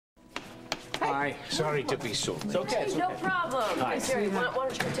Hi. Sorry to be so late. It's okay. It's okay. No problem. Hi. Siri, why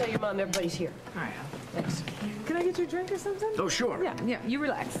don't you go tell your mom everybody's here? All right. Thanks. Can I get you a drink or something? Oh, sure. Yeah, you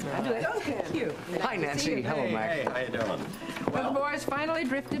relax. I'll do it. Okay. Thank you. Hi, Nancy. Hello, Mac. Hey, how you doing? Well, the boys finally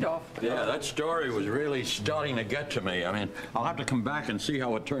drifted off. Yeah, that story was really starting to get to me. I mean, I'll have to come back and see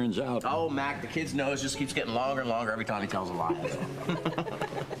how it turns out. Oh, Mac, the kid's nose just keeps getting longer and longer every time he tells a lie.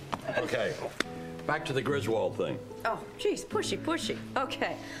 Okay, back to the Griswold thing. Oh, geez, pushy.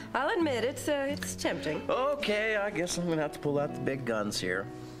 Okay, I'll admit it's tempting. Okay, I guess I'm gonna have to pull out the big guns here.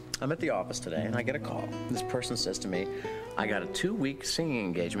 I'm at the office today, and I get a call. This person says to me, I got a 2-week singing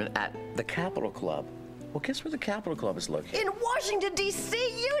engagement at the Capitol Club. Well, guess where the Capitol Club is located? In Washington, D.C.?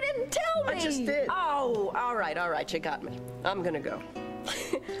 You didn't tell me. I just did. Oh, all right, you got me. I'm gonna go.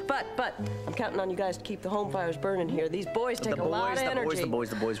 but I'm counting on you guys to keep the home fires burning here. These boys take a lot of energy. The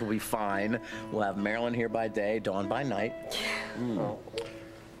boys will be fine. We'll have Marilyn here by day, Dawn by night. Mm.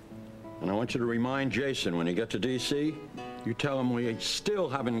 And I want you to remind Jason when you get to D.C., you tell him we still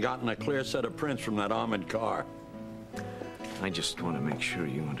haven't gotten a clear set of prints from that armored car. I just want to make sure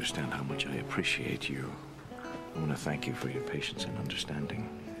you understand how much I appreciate you. I want to thank you for your patience and understanding.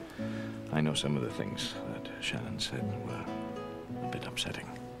 I know some of the things that Shannon said were a bit upsetting.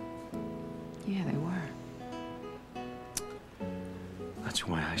 Yeah, they were. That's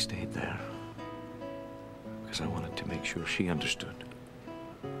why I stayed there. Because I wanted to make sure she understood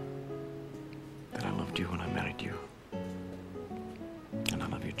that I loved you when I married you. And I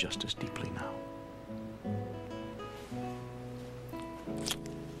love you just as deeply now.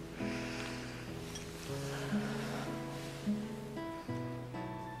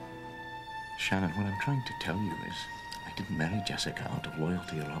 Shannon, what I'm trying to tell you is I didn't marry Jessica out of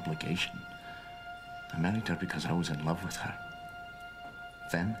loyalty or obligation. I married her because I was in love with her.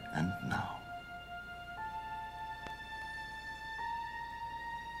 Then and now.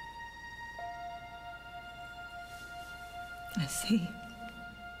 I see.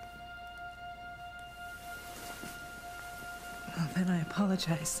 Well, then I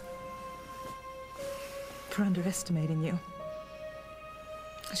apologize for underestimating you.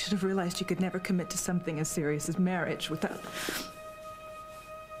 I should have realized you could never commit to something as serious as marriage without...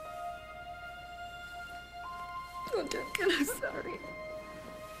 Oh, Duncan, I'm sorry.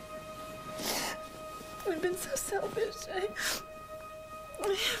 I've been so selfish. I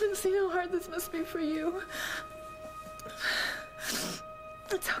haven't seen how hard this must be for you.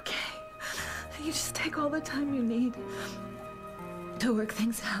 It's okay. You just take all the time you need to work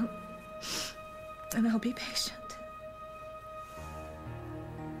things out. And I'll be patient.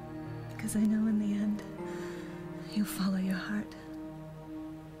 Because I know in the end, you'll follow your heart.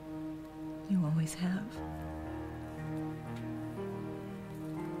 You always have.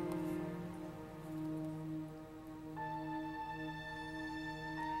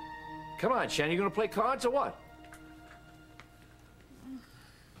 Come on, Shannon, you gonna play cards or what?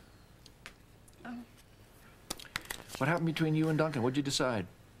 What happened between you and Duncan? What'd you decide?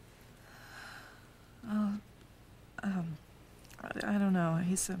 I don't know.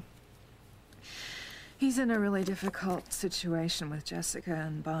 He's in a really difficult situation with Jessica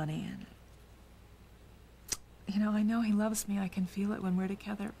and Bonnie, and you know, I know he loves me. I can feel it when we're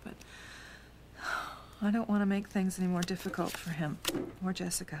together, but I don't want to make things any more difficult for him or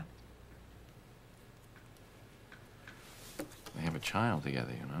Jessica. They have a child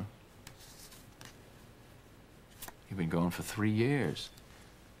together, you know. You've been going for 3 years.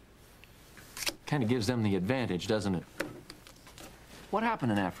 Kind of gives them the advantage, doesn't it? What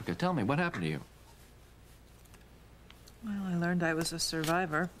happened in Africa? Tell me, what happened to you? Well, I learned I was a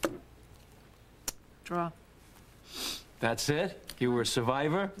survivor. Draw. That's it? You were a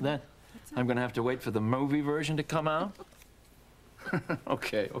survivor? Then I'm gonna have to wait for the movie version to come out?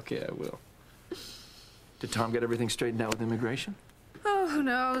 Okay, I will. Did Tom get everything straightened out with immigration? Oh, who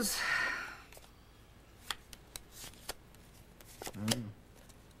knows?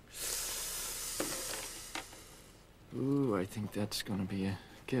 Ooh, I think that's gonna be a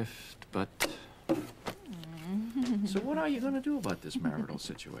gift, but... So what are you gonna do about this marital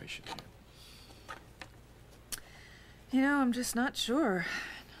situation? You know, I'm just not sure.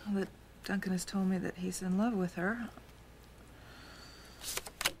 Now that Duncan has told me that he's in love with her.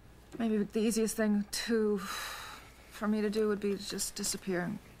 Maybe the easiest thing for me to do would be to just disappear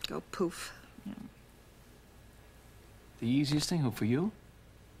and go poof. You know. The easiest thing for you?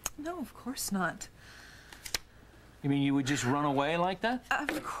 No, of course not. You mean you would just run away like that?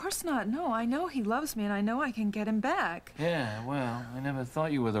 Of course not. No, I know he loves me and I know I can get him back. Yeah, well, I never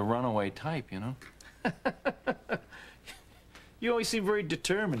thought you were the runaway type, you know? You always seem very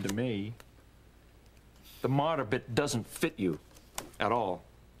determined to me. The martyr bit doesn't fit you at all.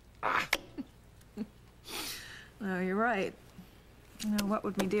 Ah. Oh, you're right. You know, what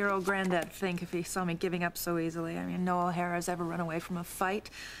would me dear old granddad think if he saw me giving up so easily? I mean, no O'Hara's ever run away from a fight,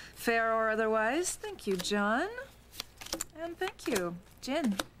 fair or otherwise. Thank you, John. And thank you,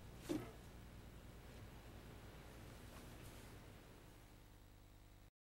 Gin.